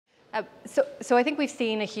So I think we've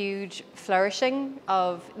seen a huge flourishing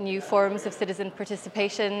of new forms of citizen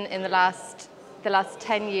participation in the last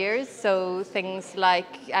 10 years. So things like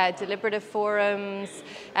deliberative forums,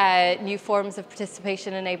 new forms of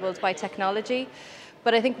participation enabled by technology.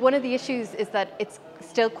 But I think one of the issues is that it's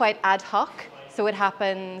still quite ad hoc. So it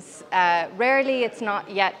happens rarely, it's not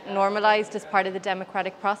yet normalized as part of the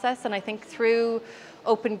democratic process. And I think through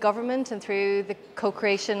open government and through the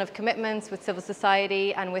co-creation of commitments with civil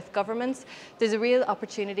society and with governments, there's a real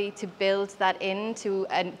opportunity to build that into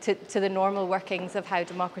to the normal workings of how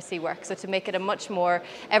democracy works. So to make it a much more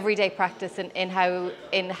everyday practice in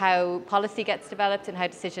how policy gets developed and how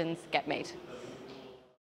decisions get made.